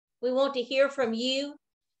We want to hear from you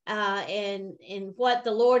and what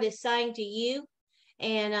the Lord is saying to you.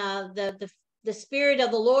 And the Spirit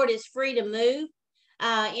of the Lord is free to move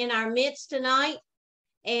in our midst tonight.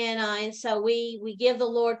 And so we give the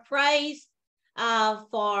Lord praise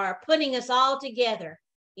for putting us all together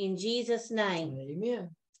in Jesus' name. Amen.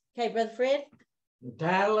 Okay, Brother Fred. The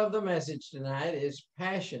title of the message tonight is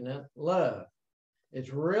Passionate Love.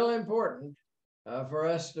 It's real important for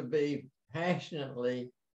us to be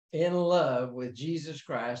passionately in love with Jesus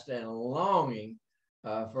Christ and longing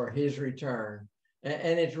for his return.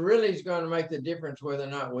 And it really is going to make the difference whether or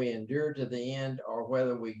not we endure to the end or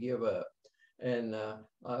whether we give up. And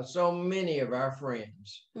so many of our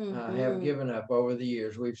friends have given up over the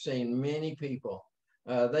years. We've seen many people.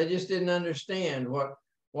 They just didn't understand what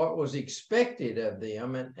was expected of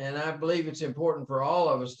them. And I believe it's important for all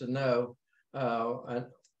of us to know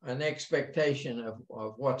an expectation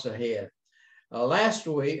of what's ahead. Last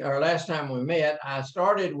time we met, I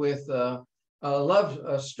started with a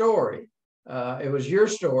love story. It was your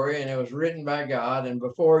story, and it was written by God. And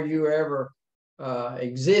before you ever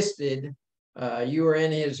existed, you were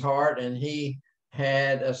in his heart, and he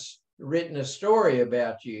had written a story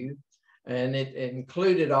about you. And it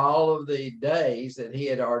included all of the days that he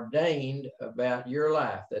had ordained about your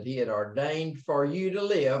life, that he had ordained for you to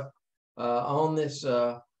live on this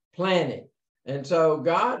planet. And so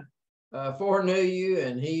God foreknew you,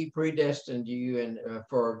 and he predestined you and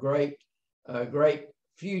for a great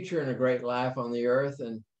future and a great life on the earth.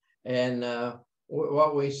 And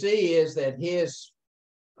what we see is that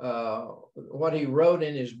what he wrote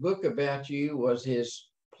in his book about you was his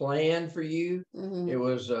plan for you. It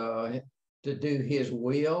was to do his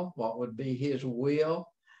will, what would be his will.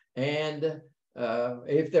 And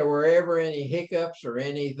if there were ever any hiccups or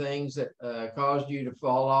any things that caused you to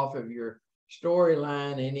fall off of your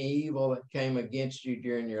storyline, any evil that came against you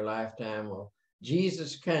during your lifetime, well,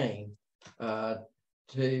 Jesus came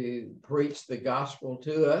to preach the gospel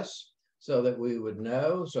to us so that we would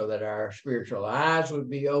know, so that our spiritual eyes would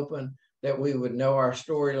be open, that we would know our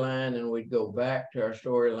storyline, and we'd go back to our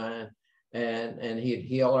storyline, and he'd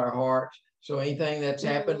heal our hearts. So anything that's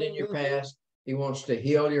happened in your past, he wants to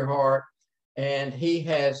heal your heart. And he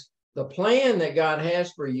has the plan that God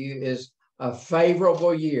has for you is a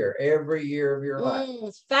favorable year, every year of your life.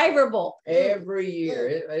 It's favorable. Every year.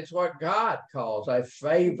 It's what God calls a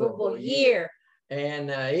favorable year. And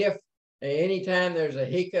if anytime there's a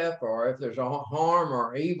hiccup or if there's a harm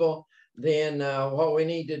or evil, then what we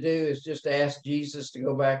need to do is just ask Jesus to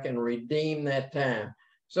go back and redeem that time.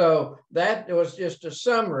 So that was just a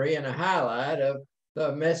summary and a highlight of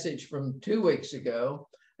the message from 2 weeks ago.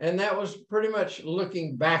 And that was pretty much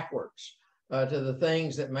looking backwards to the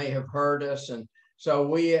things that may have hurt us. And so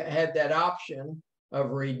we had that option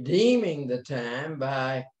of redeeming the time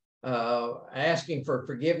by asking for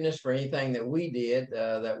forgiveness for anything that we did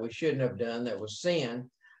that we shouldn't have done, that was sin,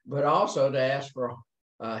 but also to ask for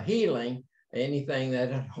healing, anything that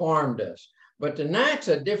had harmed us. But tonight's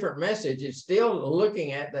a different message. It's still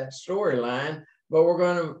looking at that storyline, but we're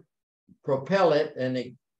going to propel it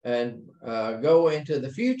and go into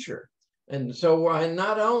the future. And so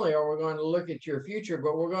not only are we going to look at your future,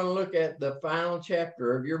 but we're going to look at the final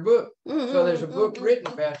chapter of your book. So there's a book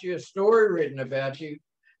written about you, a story written about you,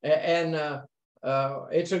 and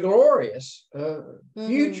it's a glorious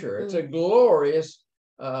future. It's a glorious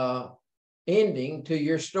ending to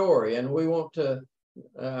your story. And we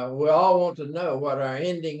all want to know what our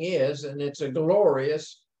ending is, and it's a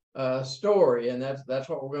glorious story. And that's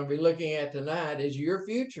what we're going to be looking at tonight is your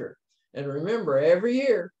future. And remember, every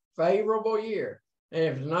year, favorable year. And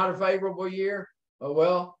if it's not a favorable year,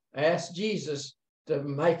 well, ask Jesus to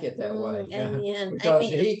make it that way. Amen. Because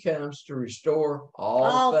Amen. he comes to restore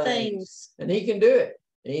all things. And he can do it.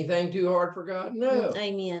 Anything too hard for God? No.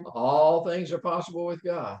 Amen. All things are possible with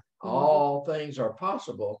God. All things are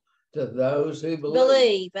possible to those who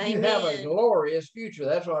believe. Amen. You have a glorious future.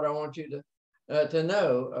 That's what I want you to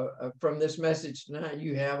know from this message tonight.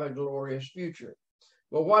 You have a glorious future.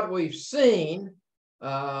 But what we've seen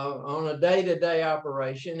on a day-to-day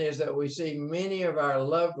operation is that we see many of our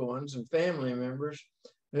loved ones and family members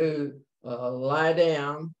who lie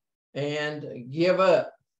down and give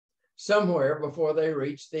up somewhere before they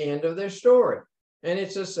reach the end of their story. And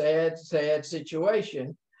it's a sad, sad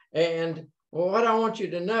situation. And what I want you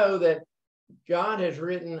to know that God has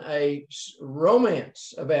written a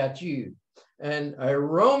romance about you. And a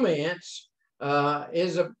romance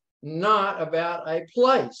is not about a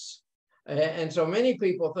place. And so many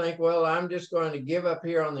people think, well, I'm just going to give up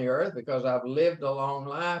here on the earth because I've lived a long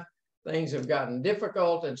life. Things have gotten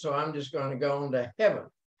difficult, and so I'm just going to go on to heaven.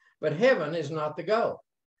 But heaven is not the goal.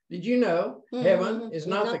 Did you know heaven is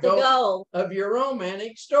not, not the goal of your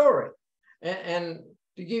romantic story? And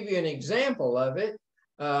to give you an example of it,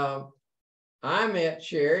 I met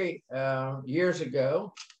Sherry years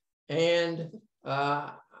ago, and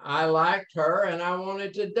I liked her and I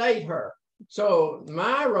wanted to date her. So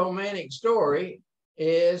my romantic story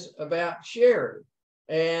is about Sherry,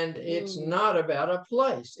 and it's not about a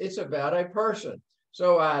place. It's about a person.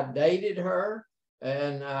 So I dated her,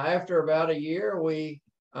 and after about a year,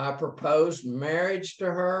 I proposed marriage to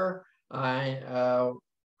her.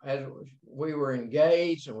 As we were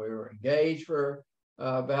engaged, and we were engaged for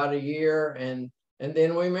about a year, and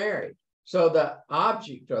then we married. So the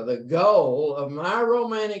object or the goal of my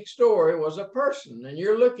romantic story was a person. And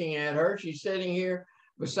you're looking at her. She's sitting here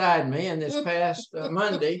beside me. And this past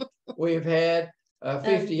Monday, we've had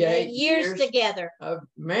 58 years together of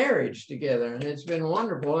marriage together. And it's been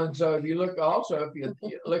wonderful. And so if you look if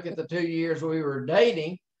you look at the 2 years we were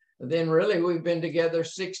dating, then really we've been together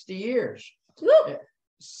 60 years. Woo!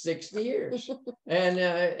 60 years. And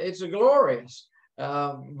it's glorious.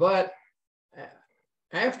 But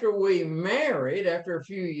after we married, after a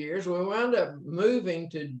few years, we wound up moving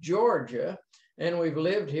to Georgia, and we've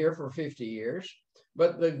lived here for 50 years.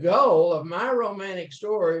 But the goal of my romantic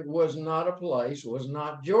story was not a place, was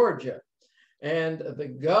not Georgia. And the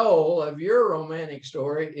goal of your romantic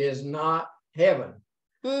story is not heaven.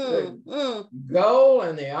 The goal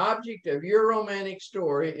and the object of your romantic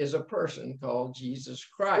story is a person called Jesus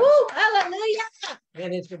Christ. Woo, hallelujah!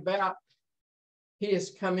 And it's about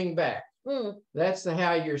his coming back. That's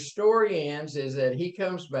how your story ends, is that he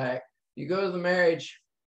comes back. You go to the marriage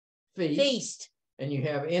feast. And you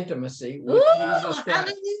have intimacy with Jesus Christ.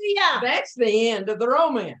 Hallelujah. That's the end of the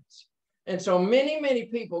romance. And so many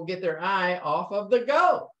people get their eye off of the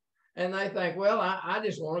goal. And they think, well, I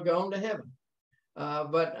just want to go on to heaven.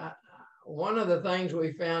 But one of the things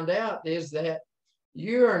we found out is that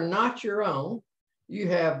you are not your own. You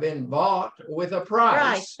have been bought with a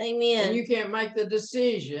price. Right. Amen. And you can't make the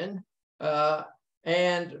decision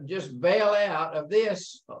and just bail out of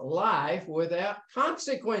this life without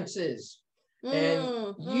consequences.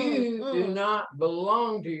 And you do not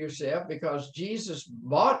belong to yourself, because Jesus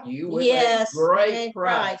bought you with a great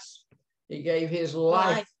price. He gave his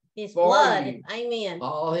life, his for blood. You. Amen.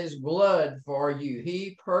 All his blood for you.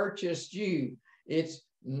 He purchased you. It's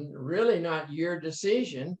really not your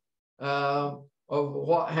decision of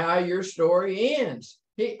how your story ends.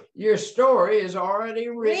 Your story is already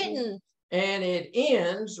written, and it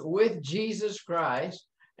ends with Jesus Christ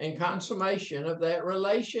and consummation of that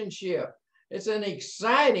relationship. It's an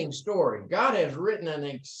exciting story. God has written an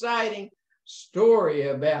exciting story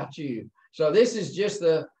about you. So this is just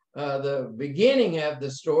the beginning of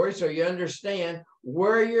the story, so you understand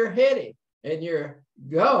where you're headed. And your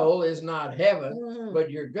goal is not heaven,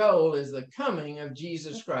 but your goal is the coming of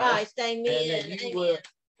Jesus Christ. Amen. And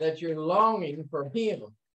that you're longing for him.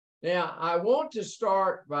 Now, I want to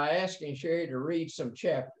start by asking Sherry to read some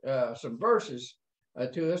verses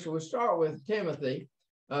to us. We'll start with Timothy.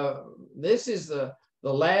 This is the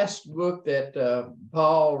last book that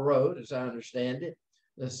Paul wrote, as I understand it,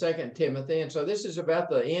 the 2 Timothy. And so this is about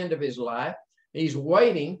the end of his life. He's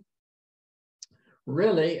waiting,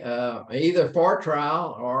 really, either for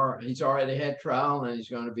trial, or he's already had trial and he's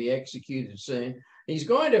going to be executed soon. He's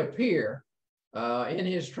going to appear in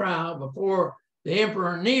his trial before the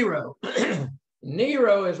Emperor Nero.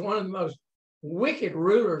 Nero is one of the most wicked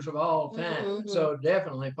rulers of all time. So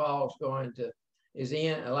definitely Paul's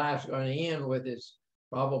life's going to end with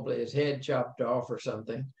probably his head chopped off or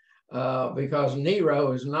something, because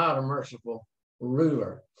Nero is not a merciful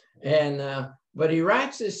ruler. And but he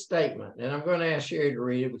writes this statement, and I'm going to ask Sherry to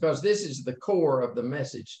read it, because this is the core of the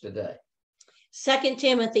message today. 2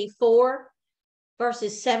 Timothy 4,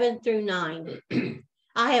 verses 7 through 9.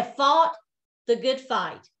 I have fought the good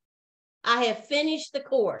fight. I have finished the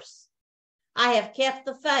course. I have kept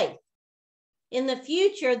the faith. In the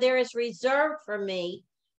future, there is reserved for me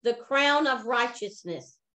the crown of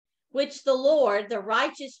righteousness, which the Lord, the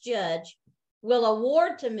righteous judge, will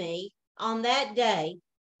award to me on that day,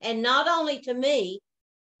 and not only to me,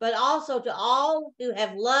 but also to all who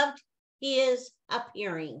have loved his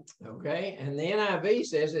appearing. Okay, and the NIV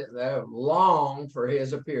says that they long for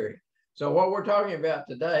his appearing. So what we're talking about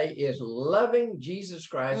today is loving Jesus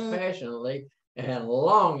Christ passionately and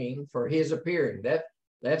longing for his appearing.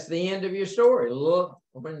 That's the end of your story.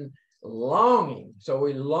 When longing. So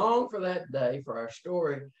we long for that day, for our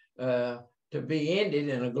story to be ended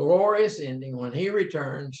in a glorious ending when he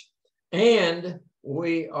returns, and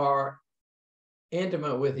we are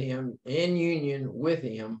intimate with him, in union with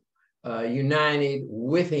him united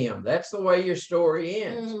with him. That's the way your story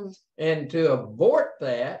ends. Mm-hmm. And to abort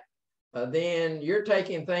that, then you're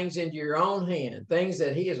taking things into your own hand, things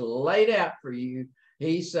that he has laid out for you.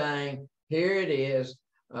 He's saying, here it is.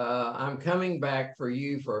 I'm coming back for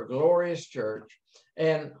you for a glorious church.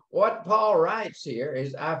 And what Paul writes here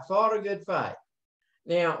is, I fought a good fight.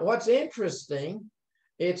 Now, what's interesting,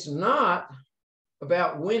 it's not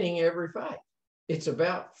about winning every fight. It's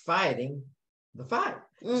about fighting the fight.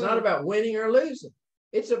 Mm. It's not about winning or losing.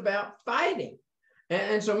 It's about fighting.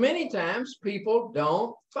 And so many times people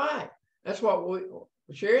don't fight. That's what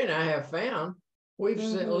Sherry and I have found. We've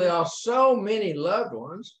lost so many loved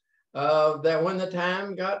ones that when the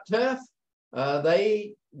time got tough,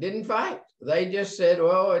 they didn't fight. They just said,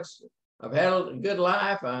 well, I've had a good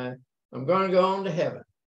life. I'm going to go on to heaven.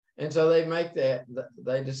 And so they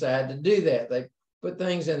decide to do that. They put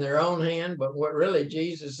things in their own hand. But what really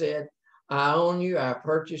Jesus said, I own you, I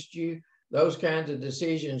purchased you. Those kinds of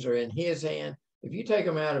decisions are in his hand. If you take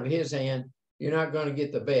them out of his hand, you're not going to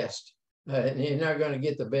get the best. You're not going to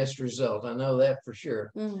get the best result. I know that for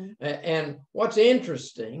sure. Mm-hmm. And what's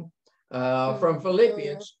interesting from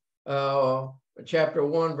Philippians chapter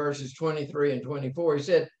 1, verses 23 and 24, he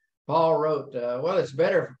said, Paul wrote, well, it's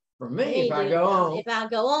better for me if I go on. If I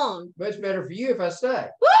go on. But it's better for you if I stay.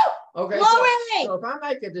 Woo! Okay. So if I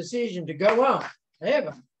make a decision to go on,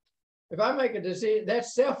 heaven, if I make a decision,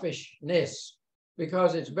 that's selfishness,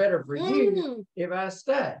 because it's better for you if I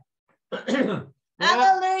stay.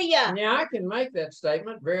 Hallelujah. Now, I can make that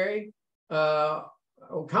statement very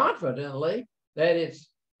confidently that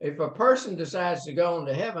if a person decides to go on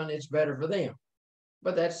to heaven, it's better for them.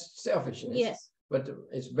 But that's selfishness. Yes. But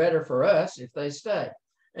it's better for us if they stay.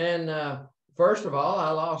 And first of all,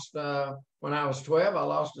 I lost, when I was 12, I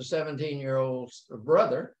lost a 17-year-old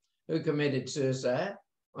brother who committed suicide.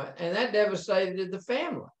 And that devastated the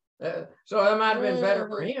family. So it might have been better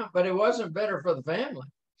for him, but it wasn't better for the family.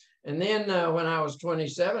 And then when I was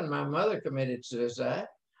 27, my mother committed suicide.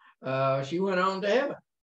 She went on to heaven.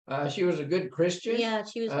 She was a good Christian. Yeah,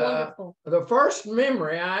 she was wonderful. The first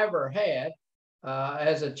memory I ever had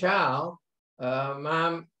as a child,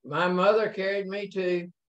 my mother carried me to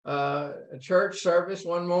a church service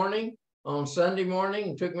one morning on Sunday morning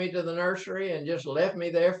and took me to the nursery and just left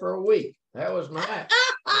me there for a week. That was my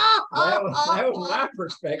that was my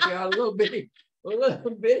perspective. I was a little bitty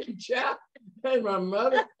child. And my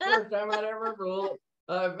mother, first time I'd ever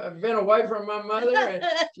I've been away from my mother, and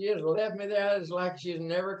she just left me there. It's like she's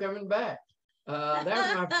never coming back. That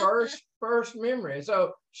was my first memory.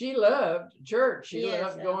 So she loved church. She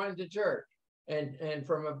loved going to church, and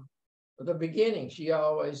from the beginning, she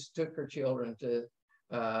always took her children to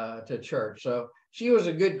church. So she was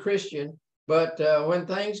a good Christian. But when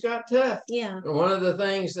things got tough, one of the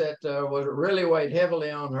things that was really weighed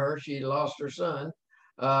heavily on her, she lost her son,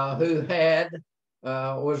 who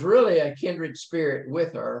was really a kindred spirit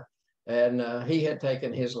with her, and he had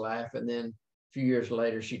taken his life, and then a few years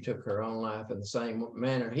later, she took her own life in the same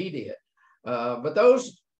manner he did. But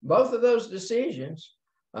both of those decisions,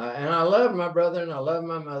 and I love my brother and I love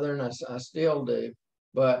my mother, and I still do,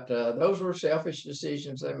 but those were selfish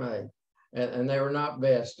decisions they made. And they were not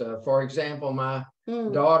best. For example, my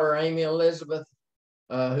daughter, Amy Elizabeth,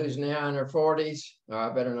 who's now in her 40s. Oh,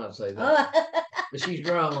 I better not say that. But she's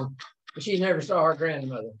grown. But she never saw her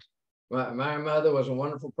grandmother. My mother was a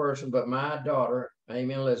wonderful person, but my daughter,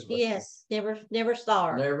 Amy Elizabeth. Yes, never saw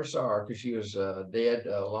her. Never saw her because she was dead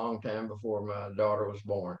a long time before my daughter was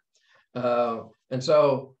born. And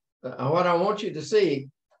so what I want you to see,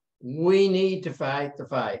 we need to fight the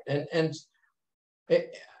fight. And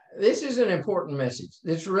this is an important message.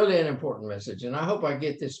 It's really an important message. And I hope I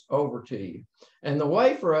get this over to you. And the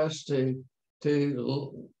way for us to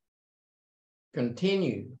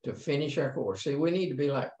continue to finish our course. See, we need to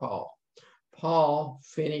be like Paul. Paul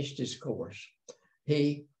finished his course.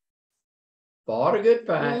 He fought a good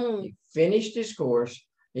fight. He finished his course.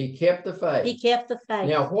 He kept the faith. He kept the faith.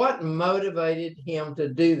 Now, what motivated him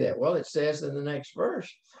to do that? Well, it says in the next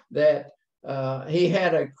verse that he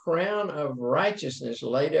had a crown of righteousness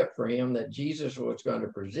laid up for him that Jesus was going to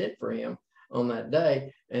present for him on that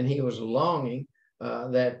day. And he was longing for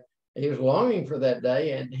that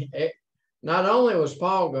day. And not only was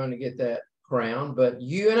Paul going to get that crown, but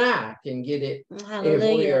you and I can get it. Hallelujah.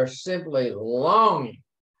 If we are simply longing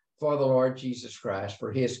for the Lord Jesus Christ,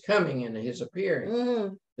 for his coming and his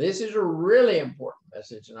appearing. This is a really important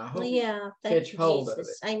message, and I hope you catch hold of it.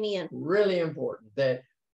 Amen. Really important that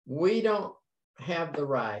we don't have the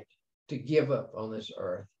right to give up on this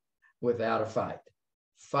earth without a fight.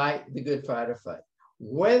 Fight the good fight of faith.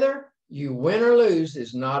 Whether you win or lose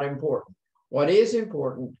is not important. What is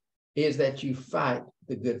important is that you fight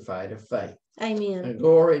the good fight of faith. Amen. And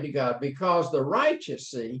glory to God, because the righteous,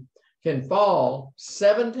 see, can fall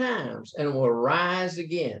 7 times and will rise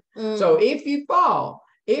again. So if you fall,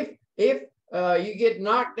 if you get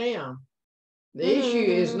knocked down, the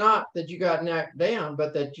issue is not that you got knocked down,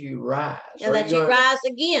 but that you rise. And that you rise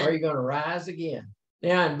again. Are you going to rise again?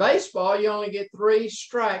 Now, in baseball, you only get 3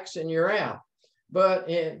 strikes and you're out. But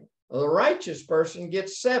in the righteous person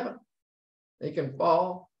gets 7. They can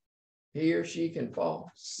fall. He or she can fall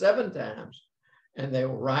 7 times and they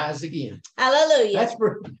will rise again. Hallelujah.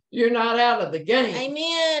 You're not out of the game.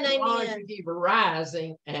 Amen. As long as you keep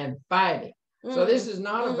rising and fighting. So this is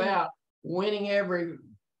not about winning every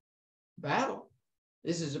battle.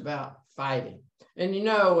 This is about fighting. And you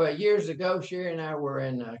know, years ago, Sherry and I were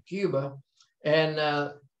in Cuba,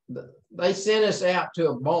 and they sent us out to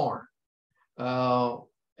a barn.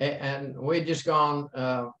 And we'd just gone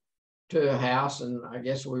to a house, and I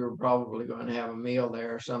guess we were probably going to have a meal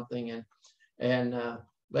there or something. And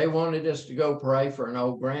they wanted us to go pray for an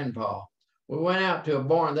old grandpa. We went out to a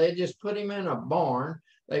barn. They just put him in a barn.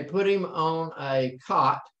 They put him on a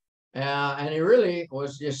cot, and he really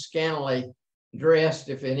was just scantily dressed,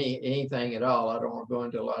 if anything at all. I don't want to go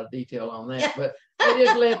into a lot of detail on that, but they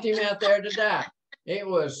just left him out there to die. It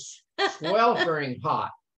was sweltering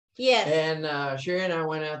hot. Yes. And Sherry and I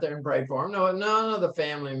went out there and prayed for him. No, none of the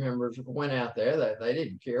family members went out there. They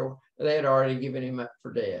didn't care. They had already given him up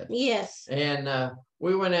for dead. Yes. And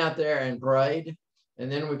we went out there and prayed. And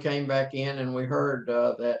then we came back in and we heard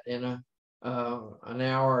that in an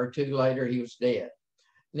hour or 2 later, he was dead.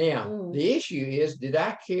 Now, the issue is, did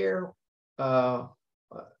I care about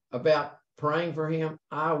praying for him?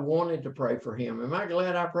 I wanted to pray for him. Am I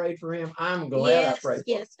glad I prayed for him? I'm glad I prayed for him.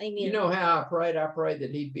 Yes, amen. You know how I prayed? I prayed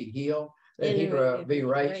that he'd be healed, that he'd be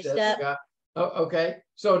raised up to God. Oh, okay.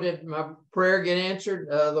 So did my prayer get answered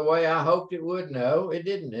the way I hoped it would? No, it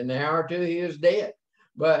didn't. In an hour or 2, he was dead.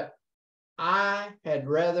 But I had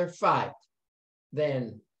rather fight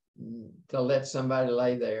than to let somebody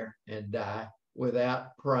lay there and die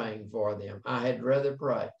without praying for them. I had rather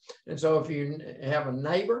pray. And so if you have a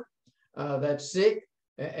neighbor that's sick,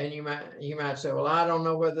 and you might say, well, I don't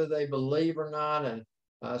know whether they believe or not, and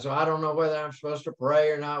so I don't know whether I'm supposed to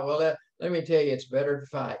pray or not. Well, let me tell you, it's better to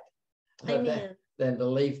fight than to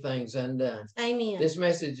leave things undone. Amen. This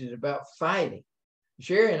message is about fighting.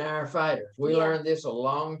 Sherry and I are fighters. We learned this a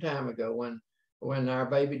long time ago when our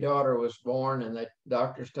baby daughter was born, and the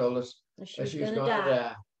doctors told us that she was going to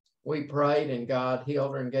die. We prayed, and God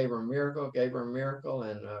healed her and gave her a miracle,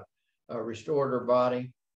 and restored her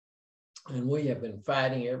body. And we have been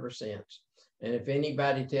fighting ever since. And if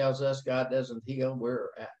anybody tells us God doesn't heal, we're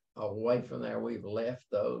away from there. We've left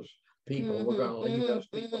those people. We're going to leave those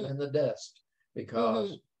people in the dust,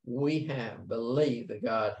 because we have believed that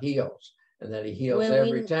God heals, and that he heals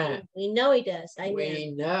every time. We know he does. Amen.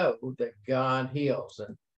 We know that God heals.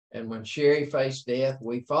 And when Sherry faced death,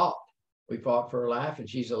 we fought. We fought for her life, and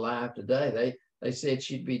she's alive today. They said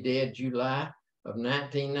she'd be dead July of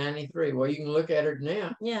 1993. Well, you can look at her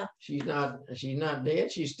now. Yeah. She's not dead.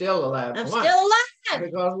 She's still alive. I'm still alive.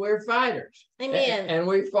 Because we're fighters. Amen. And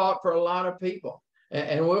we fought for a lot of people.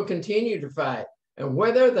 And we'll continue to fight. And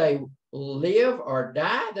whether they live or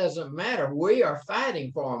die doesn't matter. We are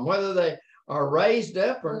fighting for them. Whether they are raised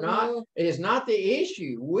up or not is not the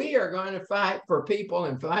issue. We are going to fight for people,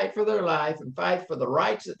 and fight for their life, and fight for the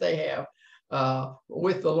rights that they have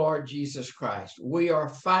with the Lord Jesus Christ. We are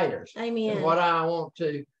fighters. Amen. And what I want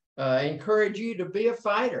to encourage you to be a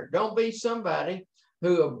fighter. Don't be somebody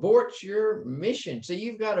who aborts your mission. See,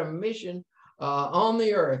 you've got a mission on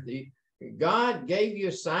the earth. God gave you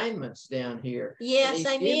assignments down here. Yes,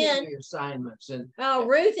 amen. You assignments, and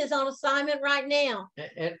Ruth is on assignment right now.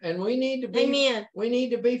 And we need to be. Amen. We need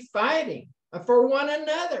to be fighting for one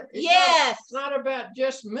another. It's not about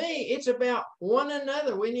just me. It's about one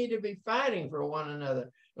another. We need to be fighting for one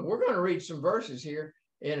another. And we're going to read some verses here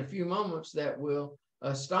in a few moments that will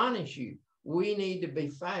astonish you. We need to be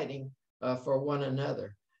fighting for one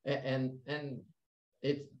another. And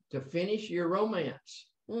it's to finish your romance.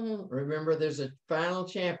 Remember, there's a final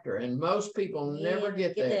chapter, and most people never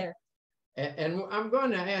get there. And I'm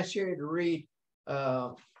going to ask Sherry to read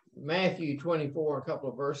Matthew 24, a couple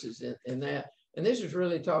of verses in that. And this is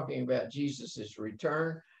really talking about Jesus's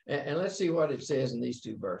return. And let's see what it says in these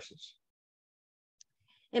 2 verses.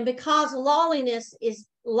 And because lawlessness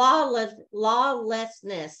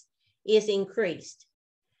is increased,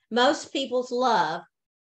 most people's love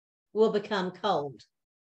will become cold.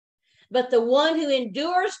 But the one who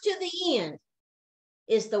endures to the end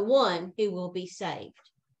is the one who will be saved.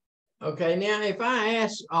 Okay, now if I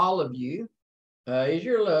ask all of you Is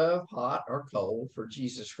your love hot or cold for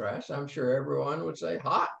Jesus Christ? I'm sure everyone would say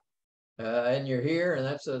hot. And you're here, and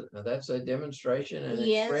that's a demonstration and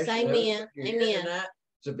yes, expression. amen. Of it. You're Amen. Here tonight.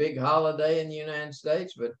 It's a big holiday in the United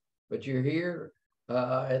States, but you're here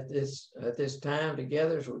at this time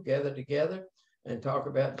together as we gather together and talk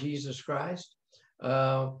about Jesus Christ.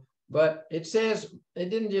 But it says, it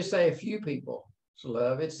didn't just say a few people's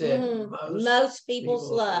love. It said most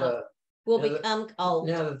people's love will become cold.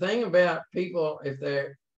 Now the thing about people, if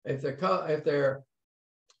their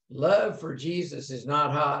love for Jesus is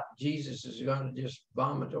not hot, Jesus is going to just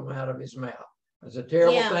vomit them out of his mouth. It's a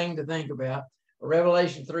terrible thing to think about.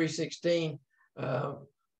 Revelation 3:16,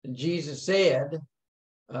 Jesus said,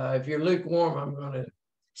 if you're lukewarm, I'm going to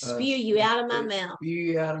spew you out of my mouth. Spew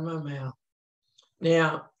you out of my mouth.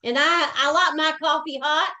 Now, and I like my coffee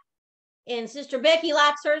hot, and Sister Becky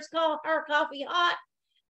likes her coffee hot.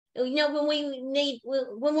 You know,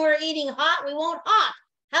 when we're eating hot, we want hot.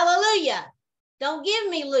 Hallelujah. Don't give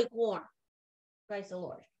me lukewarm. Praise the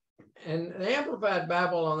Lord. And the Amplified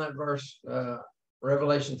Bible on that verse,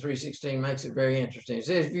 Revelation 3:16, makes it very interesting. It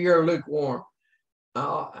says, if you're lukewarm,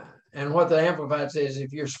 and what the Amplified says,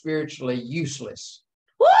 if you're spiritually useless.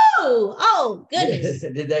 Woo! Oh, goodness.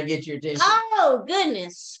 Did that get your attention? Oh,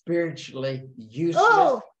 goodness. Spiritually useless.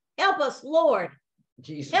 Oh, help us, Lord.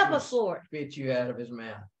 Jesus, help us, Lord. Spit you out of his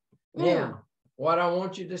mouth. Now, what I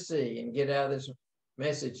want you to see and get out of this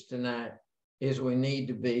message tonight is we need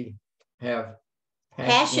to have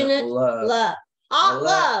passionate love. Hot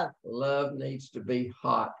love. Love needs to be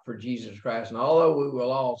hot for Jesus Christ. And although we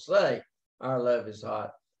will all say our love is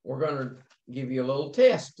hot, we're going to give you a little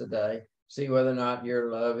test today, see whether or not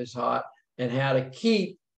your love is hot and how to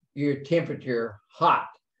keep your temperature hot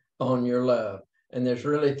on your love. And there's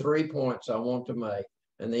really 3 points I want to make.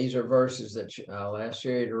 And these are verses that I'll ask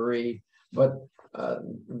Sherry to read. But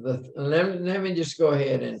let me just go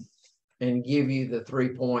ahead and give you the 3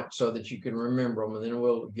 points so that you can remember them, and then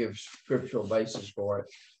we'll give scriptural basis for it.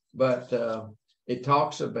 But it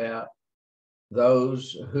talks about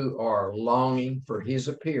those who are longing for his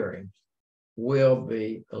appearing will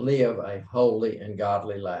live a holy and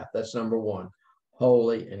godly life. That's number one,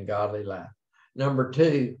 holy and godly life. Number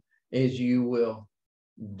two is you will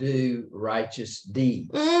do righteous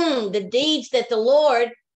deeds. The deeds that the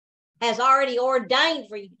Lord has already ordained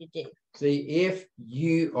for you to do. See, if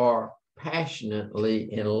you are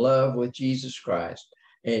passionately in love with Jesus Christ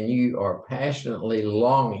and you are passionately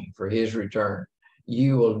longing for his return,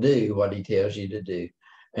 you will do what he tells you to do.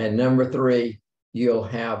 And number three, you'll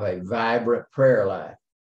have a vibrant prayer life.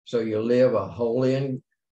 So you'll live a holy and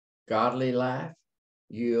godly life.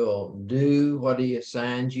 You'll do what he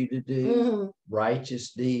assigns you to do,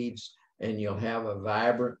 righteous deeds, and you'll have a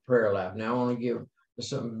vibrant prayer life. Now, I want to give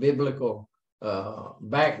some biblical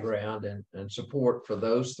background and support for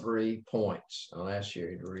those 3 points. I'll ask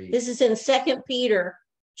you to read. This is in 2 Peter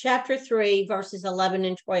chapter 3, verses 11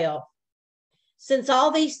 and 12. Since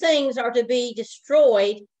all these things are to be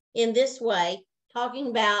destroyed in this way, talking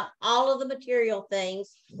about all of the material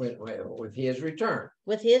things. With his return.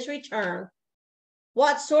 With his return.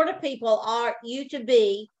 What sort of people are you to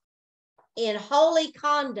be in holy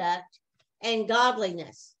conduct and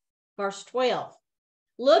godliness? Verse 12.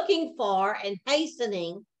 Looking for and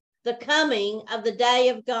hastening the coming of the day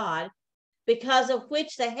of God, because of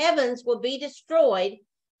which the heavens will be destroyed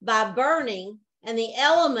by burning, and the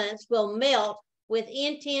elements will melt with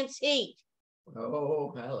intense heat.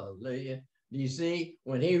 Oh, hallelujah. You see,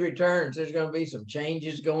 when he returns, there's going to be some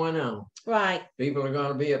changes going on. Right. People are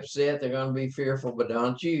going to be upset. They're going to be fearful, but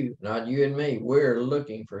not you and me. We're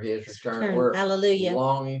looking for his return. We're hallelujah.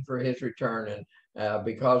 Longing for his return. And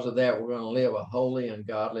because of that, we're going to live a holy and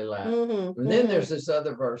godly life. And then there's this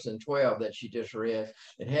other verse in 12 that she just read.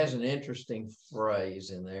 It has an interesting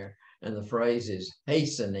phrase in there. And the phrase is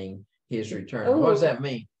hastening his return. Ooh. What does that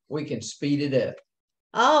mean? We can speed it up.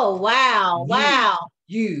 Oh, wow. Wow.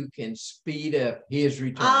 You can speed up his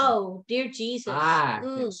return. Oh, dear Jesus. I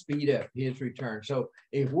can speed up his return. So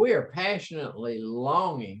if we are passionately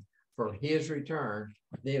longing for his return,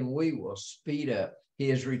 then we will speed up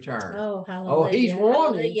his return. Oh, hallelujah. Oh, he's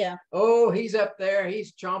wanting. Hallelujah. Oh, he's up there.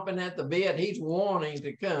 He's chomping at the bit. He's wanting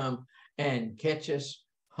to come and catch us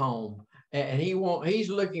home. And he's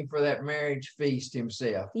looking for that marriage feast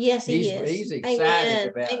himself. Yes, he is. He's excited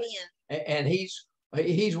about it. And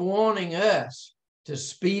he's wanting us to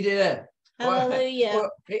speed it up. Hallelujah.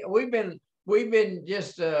 Well, we've been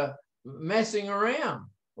just messing around.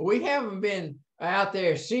 We haven't been out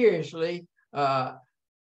there seriously,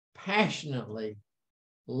 passionately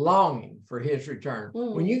longing for his return.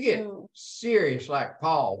 When you get serious, like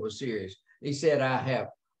Paul was serious, he said, I have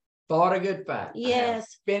fought a good fight.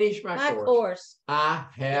 Yes. Finished my course. I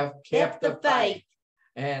have kept the faith.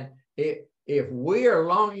 And if we are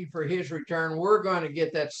longing for his return, we're going to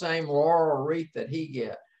get that same laurel wreath that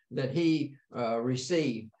he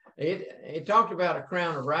received. It talked about a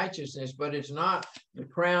crown of righteousness, but it's not the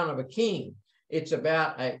crown of a king. It's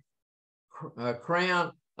about a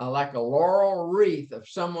crown like a laurel wreath of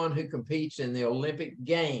someone who competes in the Olympic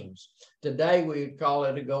Games. Today, we would call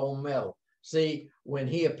it a gold medal. See, when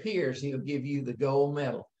he appears, he'll give you the gold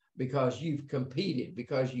medal because you've competed,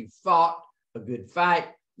 because you fought a good fight,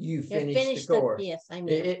 you finished the course. Yes, I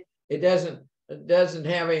know. It doesn't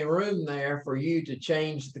have any room there for you to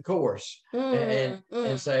change the course and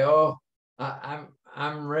say, oh,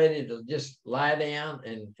 I'm ready to just lie down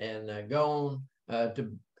and go on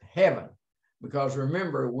to heaven. Because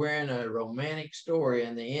remember, we're in a romantic story,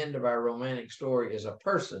 and the end of our romantic story is a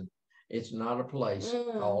person. It's not a place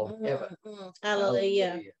called heaven.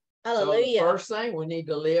 Hallelujah. Hallelujah. So the first thing, we need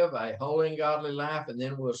to live a holy and godly life, and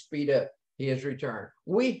then we'll speed up his return.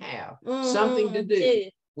 We have something to do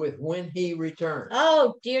with when he returns.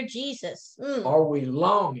 Oh, dear Jesus. Are we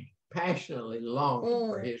longing, passionately longing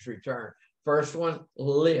for his return? First one,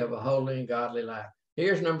 live a holy and godly life.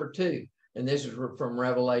 Here's number 2. And this is from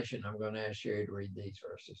Revelation. I'm going to ask Sherry to read these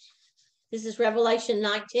verses. This is Revelation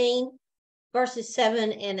 19, verses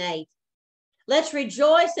 7 and 8. Let's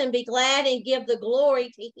rejoice and be glad and give the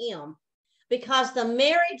glory to him, because the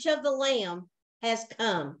marriage of the Lamb has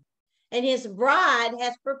come, and his bride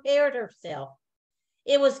has prepared herself.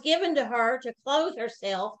 It was given to her to clothe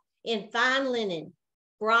herself in fine linen,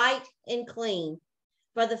 bright and clean.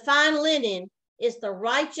 For the fine linen is the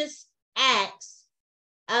righteous acts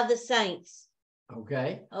of the saints.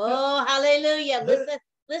 Okay. Oh, hallelujah.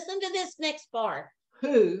 Listen to this next part.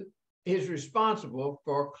 Who is responsible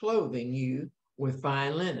for clothing you with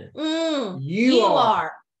fine linen? You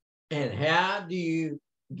are. And how do you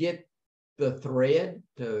get the thread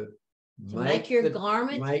to make your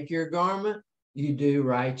garment? Make your garment. You do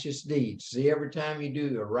righteous deeds. See, every time you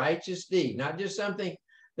do a righteous deed, not just something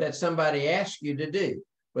that somebody asks you to do,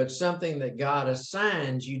 but something that God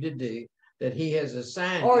assigns you to do, that he has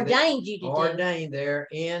assigned ordained you to do. Ordained there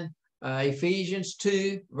in Ephesians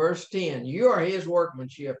 2, verse 10. You are his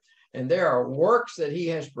workmanship, and there are works that he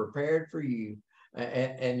has prepared for you.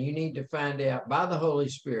 And you need to find out by the Holy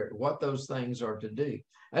Spirit what those things are to do.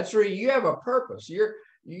 That's where you have a purpose.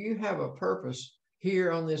 You have a purpose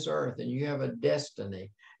here on this earth, and you have a destiny.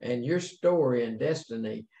 And your story and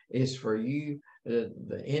destiny is for you.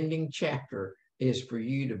 The ending chapter is for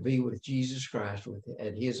you to be with Jesus Christ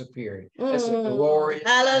at his appearing. That's a glorious.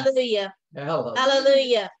 Hallelujah.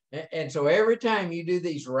 Hallelujah. And so every time you do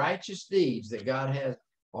these righteous deeds that God has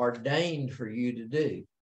ordained for you to do,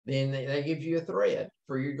 then that gives you a thread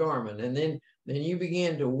for your garment. And then you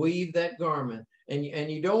begin to weave that garment. And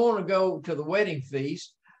you don't want to go to the wedding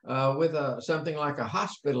feast with something like a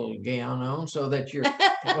hospital gown on, so that you're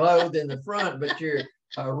clothed in the front, but you're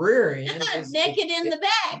rear end is naked in the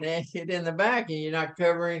back. Naked in the back, and you're not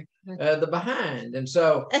covering the behind. And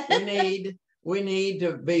so we need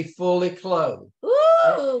to be fully clothed.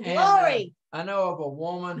 Ooh, glory! I know of a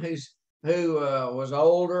woman who was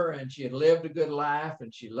older, and she had lived a good life,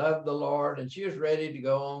 and she loved the Lord, and she was ready to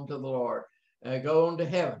go on to the Lord, go on to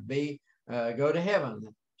heaven, go to heaven.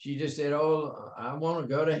 She just said, "Oh, I want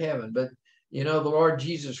to go to heaven." But the Lord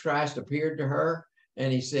Jesus Christ appeared to her.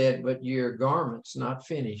 And he said, "But your garment's not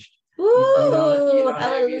finished." Ooh, you don't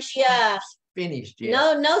hallelujah! Finished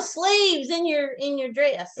yet. No sleeves in your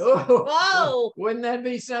dress. Oh, wouldn't that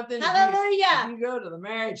be something? Hallelujah! If you go to the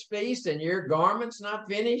marriage feast and your garment's not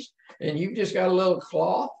finished, and you've just got a little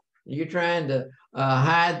cloth, you're trying to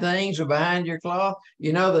hide things behind your cloth.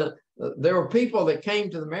 There were people that came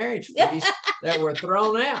to the marriage feast that were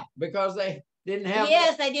thrown out because they didn't have.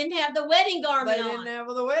 Yes, they didn't have the wedding garment. They didn't have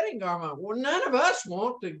the wedding garment. Well, none of us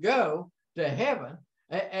want to go to heaven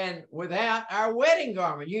and without our wedding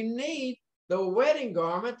garment. You need the wedding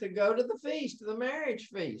garment to go to the feast, to the marriage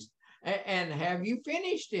feast. And have you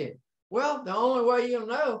finished it? Well, the only way you'll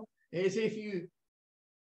know is if you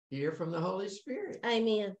hear from the Holy Spirit.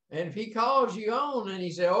 Amen. And if he calls you on and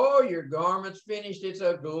he says, "Oh, your garment's finished. It's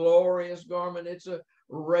a glorious garment. It's a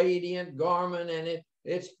radiant garment, and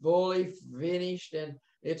it's fully finished, and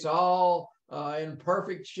it's all in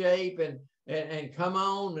perfect shape, and come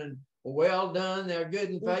on, and well done, they're good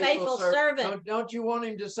and faithful servant." Don't you want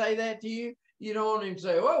him to say that to you? You don't want him to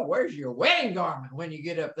say, "Oh, where's your wedding garment?" when you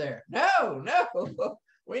get up there. No.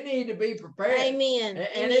 We need to be prepared. Amen.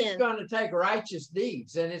 And it's going to take righteous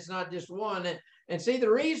deeds, and it's not just one. And see,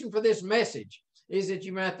 the reason for this message is that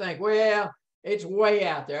you might think, well, it's way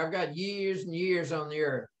out there. I've got years and years on the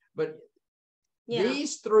earth. But Yeah.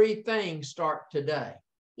 these three things start today.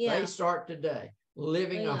 Yeah. They start today.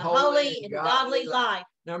 Living a holy and godly life.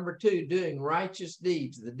 Number two, doing righteous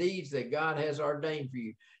deeds, the deeds that God has ordained for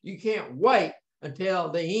you. You can't wait until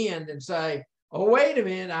the end and say, oh, wait a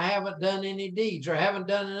minute, I haven't done any deeds, or I haven't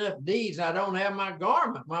done enough deeds. I don't have my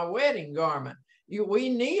garment, my wedding garment. We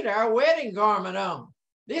need our wedding garment on.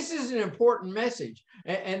 This is an important message.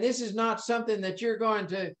 And this is not something that you're going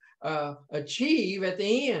to achieve at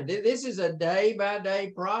the end. This is a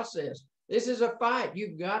day-by-day process. This is a fight.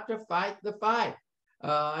 You've got to fight the fight.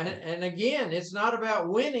 And again, it's not about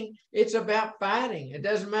winning. It's about fighting. It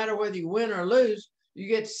doesn't matter whether you win or lose. You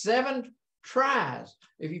get 7 tries.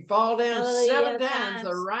 If you fall down 7 times,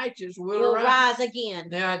 the righteous will rise again.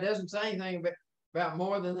 Now, it doesn't say anything about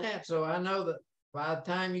more than that. So I know that by the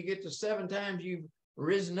time you get to 7 times you've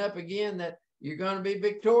risen up again, that you're going to be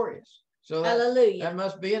victorious. So that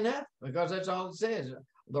must be enough, because that's all it says.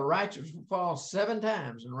 The righteous will fall 7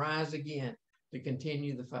 times and rise again to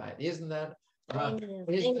continue the fight. Isn't that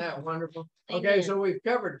wonderful? Amen. Okay, so we've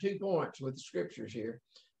covered 2 points with the scriptures here,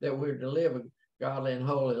 that we're to live a godly and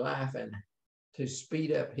holy life and to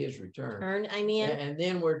speed up his return. Amen. And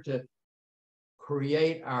then we're to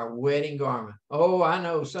create our wedding garment. Oh, I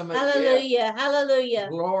know some of Hallelujah.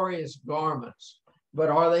 Glorious garments. But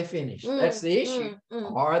are they finished? That's the issue.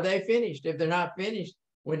 Are they finished? If they're not finished,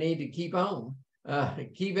 we need to keep on.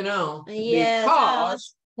 Keep it on.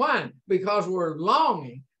 Yes, because we're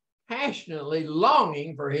passionately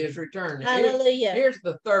longing for his return. Hallelujah. Here's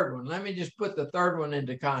the third one. Let me just put the third one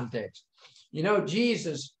into context. You know,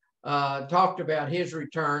 Jesus talked about his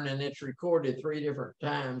return, and it's recorded 3 different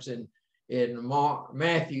times in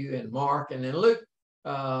Matthew and Mark, and in Luke.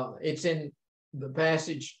 It's in the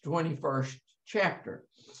passage 21st chapter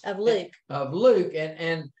of Luke.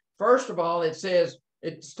 And first of all, it says,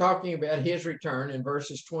 it's talking about his return in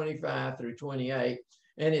verses 25 through 28.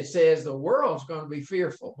 And it says the world's going to be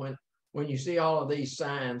fearful when you see all of these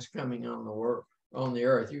signs coming on the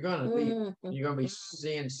earth. You're going to be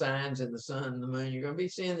seeing signs in the sun and the moon. You're going to be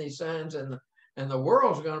seeing these signs, and the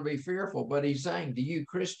world's going to be fearful. But he's saying to you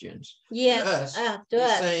Christians, yes, he's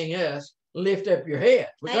saying us, lift up your head,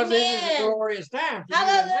 because this is a glorious time.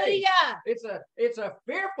 Hallelujah. It's a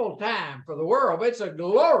fearful time for the world, but it's a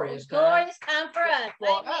glorious time for us.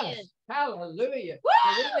 Amen. Hallelujah.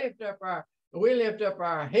 We lift up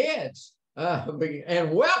our heads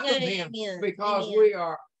and welcome him, because we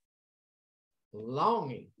are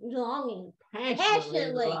longing,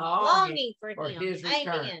 passionately longing for his return.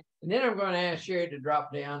 Amen. And then I'm going to ask Sherry to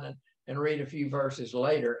drop down and read a few verses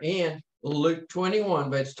later in Luke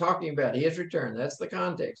 21, but it's talking about his return. That's the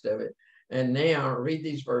context of it. And now read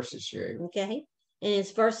these verses, Sherry. Okay. And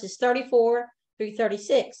it's verses 34 through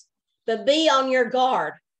 36. But be on your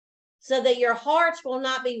guard, so that your hearts will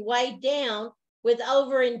not be weighed down with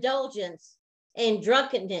overindulgence and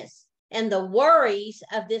drunkenness and the worries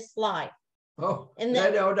of this life. Oh, and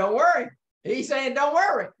don't worry. He's saying, don't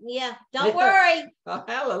worry. Yeah, don't worry.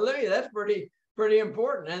 Hallelujah. That's pretty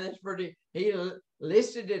important. And it's he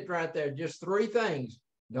listed it right there. Just 3 things.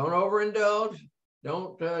 Don't overindulge.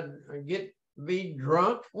 Don't be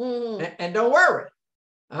drunk. And don't worry.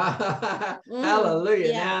 Hallelujah.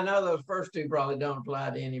 Yeah. Now, I know those first 2 probably don't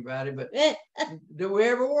apply to anybody, but do we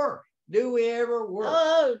ever worry? Do we ever worry?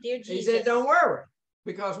 Oh, dear Jesus. He said, don't worry.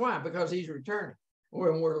 Because why? Because he's returning.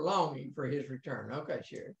 When we're longing for his return. Okay,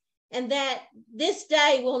 Sherry. And that this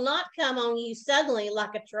day will not come on you suddenly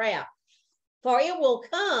like a trap, for it will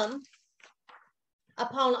come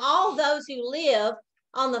upon all those who live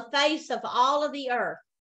on the face of all of the earth.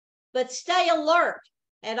 But stay alert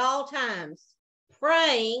at all times,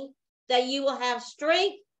 praying that you will have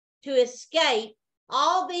strength to escape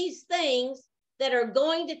all these things that are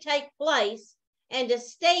going to take place and to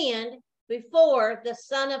stand before the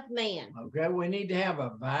Son of Man. Okay, we need to have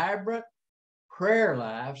a vibrant prayer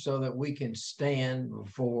life so that we can stand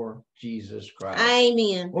before Jesus Christ.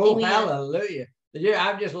 Amen. Oh, Amen. Hallelujah. Yeah,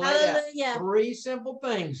 I've just laid out 3 simple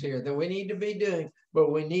things here that we need to be doing,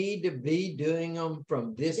 but we need to be doing them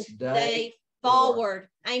from this day forward.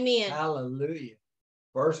 Amen. Hallelujah.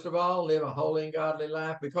 First of all, live a holy and godly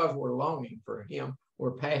life because we're longing for him.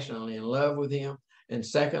 We're passionately in love with him. And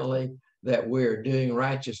secondly, that we're doing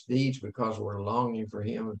righteous deeds because we're longing for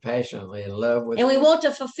him and passionately in love with him. And we want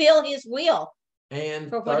to fulfill his will. And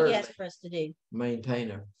for what he has for us to do.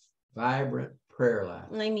 Maintain a vibrant prayer life.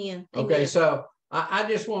 Amen. Okay, Amen. So I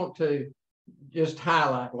just want to just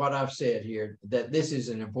highlight what I've said here, that this is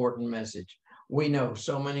an important message. We know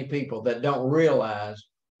so many people that don't realize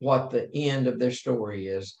what the end of their story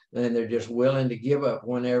is, and they're just willing to give up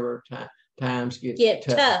whenever times get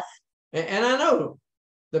tough. And I know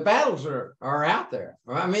the battles are out there.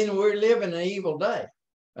 I mean, we're living an evil day.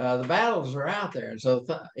 The battles are out there, and so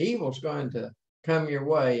evil's going to come your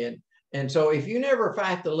way. And so if you never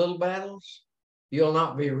fight the little battles, you'll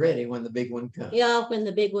not be ready when the big one comes. Yeah, when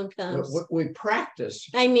the big one comes. We practice.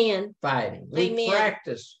 Amen. Fighting. We Amen.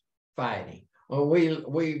 practice fighting. Well,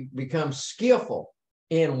 we become skillful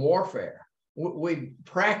in warfare. We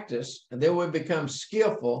practice, and then we become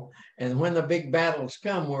skillful. And when the big battles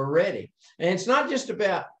come, we're ready. And it's not just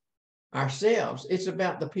about ourselves, it's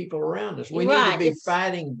about the people around us. We need to be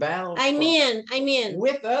fighting battles. Amen. Amen.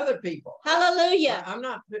 With other people. Hallelujah. I'm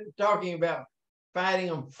not talking about fighting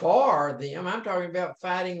them for them. I'm talking about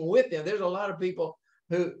fighting with them. There's a lot of people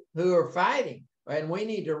who are fighting, and we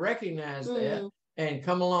need to recognize that and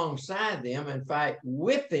come alongside them and fight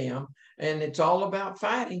with them. And it's all about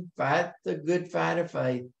fighting. Fight the good fight of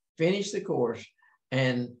faith. Finish the course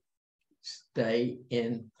and stay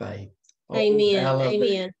in faith. Amen.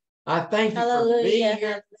 Amen. I thank you for being here.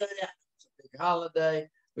 Hallelujah. It's a big holiday,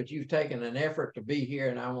 but you've taken an effort to be here,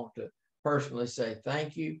 and I want to personally say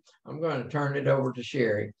thank you. I'm going to turn it over to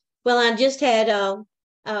Sherry. Well, I just had a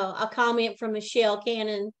comment from Michelle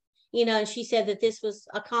Cannon, and she said that this was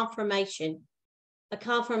a confirmation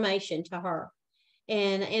to her.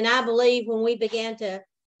 And I believe when we began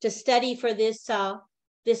to study for this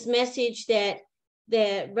message that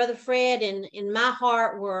Brother Fred and in my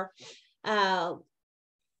heart were,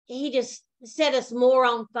 he just set us more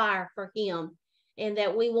on fire for him, and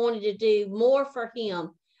that we wanted to do more for him.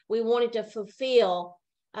 We wanted to fulfill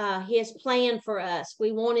his plan for us.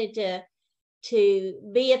 We wanted to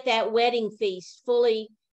be at that wedding feast fully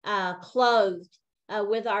clothed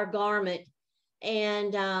with our garment.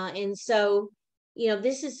 And so,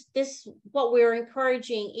 this is what we're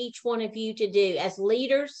encouraging each one of you to do as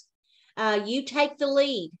leaders. You take the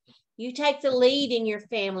lead. You take the lead in your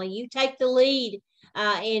family. You take the lead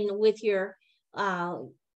with your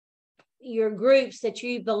groups that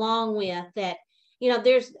you belong with. That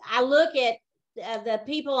I look at the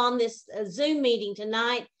people on this Zoom meeting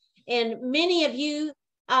tonight, and many of you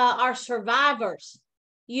are survivors.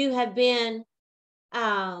 You have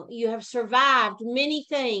survived many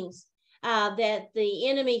things that the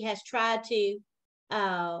enemy has tried to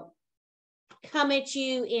come at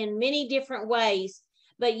you in many different ways,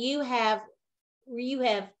 but you have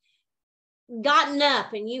gotten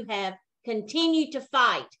up and you have continued to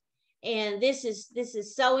fight. And this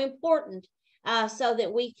is so important, so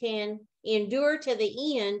that we can endure to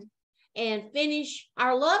the end and finish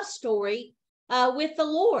our love story with the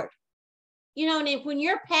Lord. And when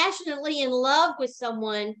you're passionately in love with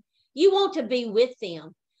someone, you want to be with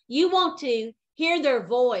them. You want to hear their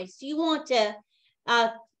voice. You want to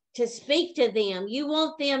speak to them. You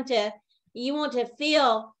want to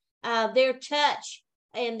feel their touch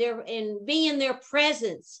and be in their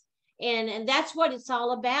presence. And that's what it's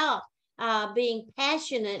all about. Being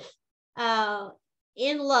passionate,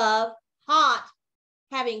 in love,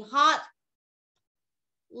 having hot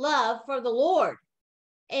love for the Lord.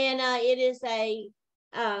 And it is a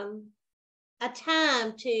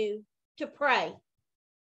time to pray.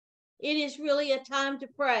 It is really a time to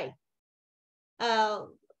pray. The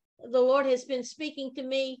Lord has been speaking to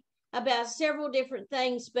me about several different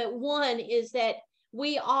things, but one is that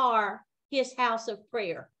we are his house of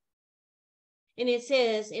prayer. And it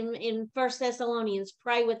says in 1 Thessalonians,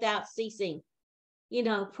 pray without ceasing.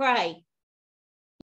 Pray.